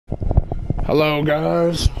Hello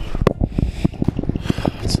guys,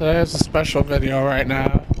 today is a special video right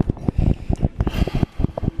now.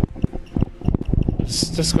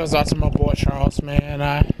 This goes out to my boy Charles, man.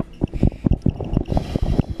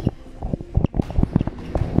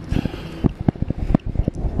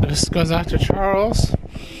 This goes out to Charles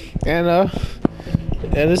and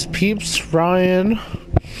his peeps Ryan,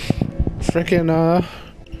 freaking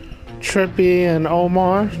Trippy and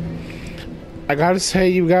Omar. I gotta say,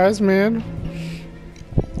 you guys, man,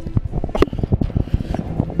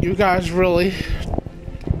 you guys really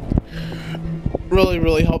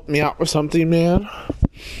helped me out with something, man.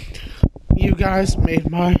 You guys made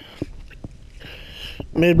my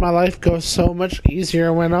life go so much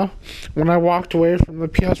easier when I walked away from the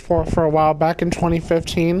PS4 for a while back in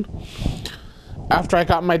 2015. After I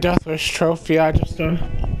got my Death Wish trophy, I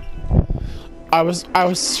was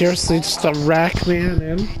seriously just a wreck, man,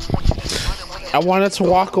 and I wanted to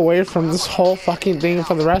walk away from this whole fucking thing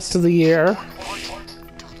for the rest of the year.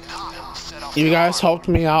 You guys helped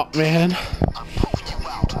me out, man.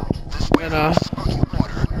 And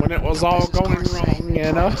when it was all going wrong,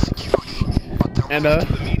 and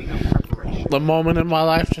the moment in my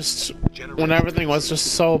life just when everything was just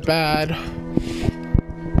so bad,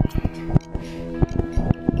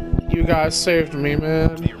 you guys saved me,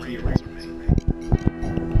 man.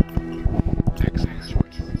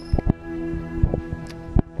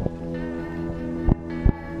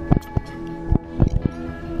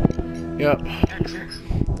 Yep.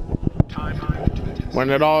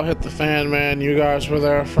 When it all hit the fan, man, you guys were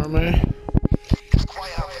there for me.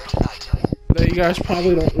 You guys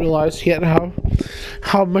probably don't realize yet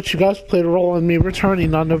how much you guys played a role in me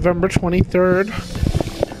returning on November 23rd.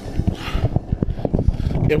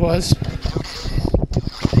 It was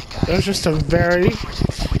just a very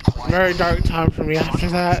dark time for me after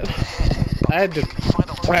that. I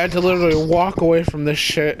had to literally walk away from this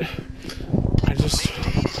shit.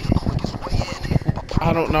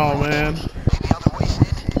 I don't know, man.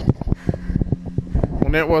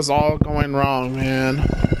 When it was all going wrong, man,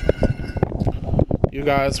 you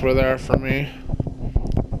guys were there for me.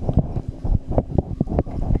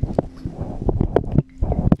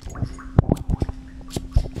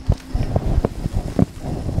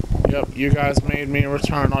 Yep, you guys made me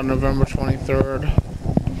return on November 23rd.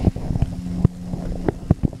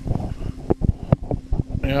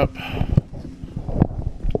 Yep.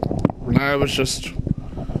 When I was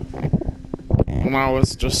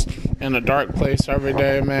just in a dark place every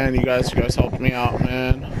day, man, you guys helped me out,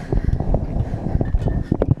 man.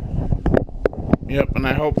 Yep, and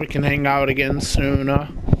I hope we can hang out again soon.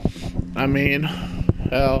 I mean,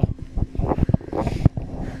 hell,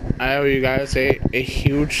 I owe you guys a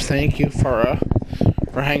huge thank you for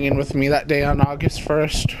hanging with me that day on August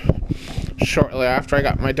 1st, shortly after I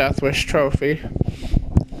got my Death Wish trophy.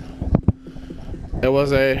 It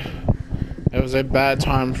was a bad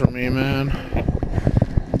time for me, man.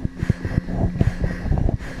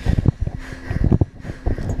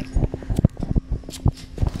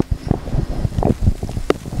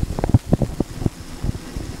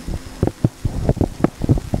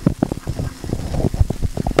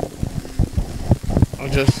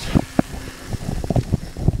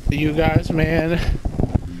 You guys, man,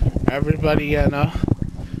 everybody in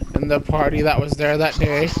the party that was there that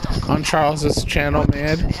day on Charles's channel,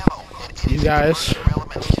 man, you guys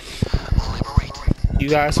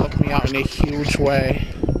helped me out in a huge way.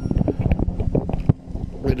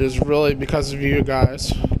 It is really because of you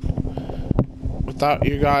guys. Without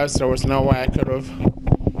you guys, there was no way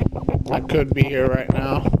I could be here right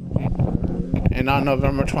now. And on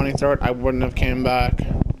November 23rd, I wouldn't have came back.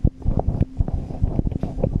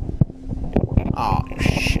 Oh,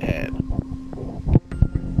 shit.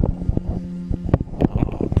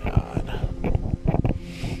 Oh, God.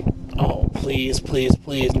 Oh, please, please,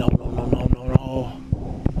 please. No.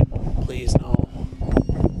 Please, no.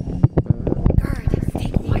 Guard, stay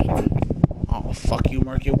quiet. Oh, fuck you,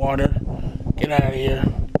 Murky Water. Get out of here.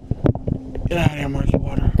 Get out of here, Murky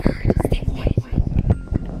Water. Guard, stay quiet.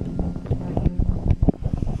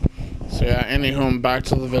 So, yeah, anywho, back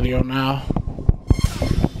to the video now.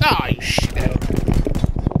 Oh, you shit.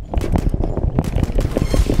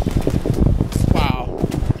 Wow.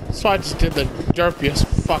 So I just did the derpiest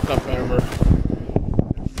fuck up ever.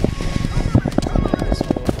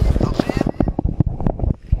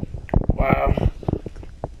 Wow.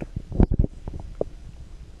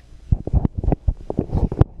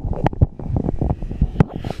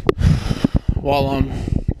 Well,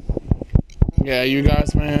 yeah, you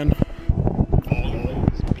guys, man.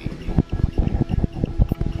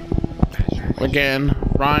 Again,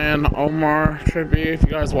 Ryan, Omar, Tribby, if you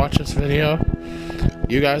guys watch this video,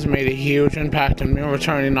 you guys made a huge impact in me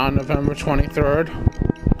returning on November 23rd.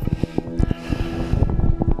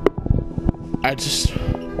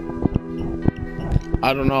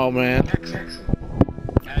 I don't know, man.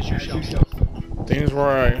 Things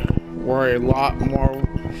were a lot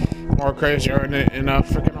more crazier in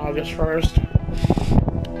freaking August 1st.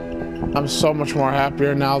 I'm so much more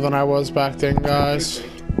happier now than I was back then, guys.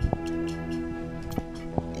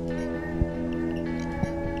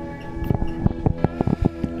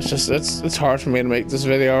 It's hard for me to make this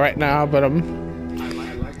video right now, but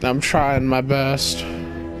I'm trying my best.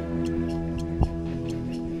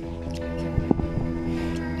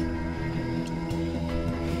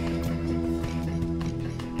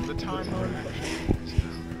 The time mode.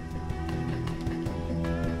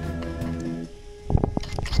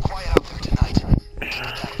 Quiet out there tonight. Keep it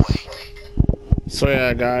that way. So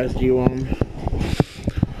yeah, guys, you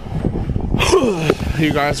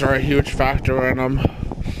guys are a huge factor in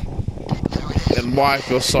and why I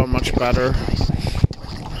feel so much better.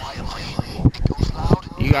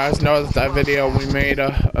 You guys know that video we made,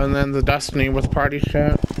 and then the Destiny with Party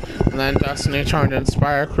Chat, and then Destiny turned to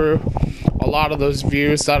Inspire Crew. A lot of those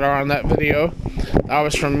views that are on that video, that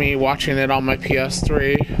was from me watching it on my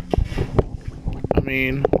PS3. I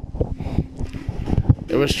mean,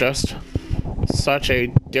 it was just such a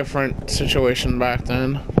different situation back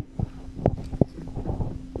then.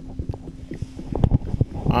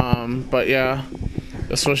 But yeah,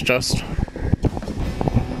 this was just,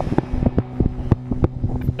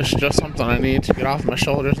 it's just something I need to get off my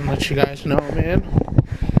shoulders and let you guys know, man.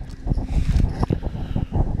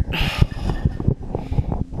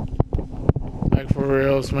 Like, for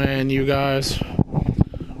reals, man, you guys.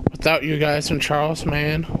 Without you guys and Charles,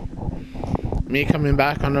 man, me coming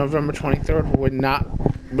back on November 23rd would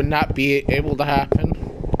not be able to happen.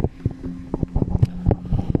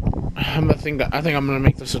 I think I'm gonna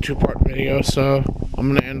make this a 2-part video, so I'm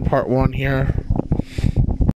gonna end part 1 here.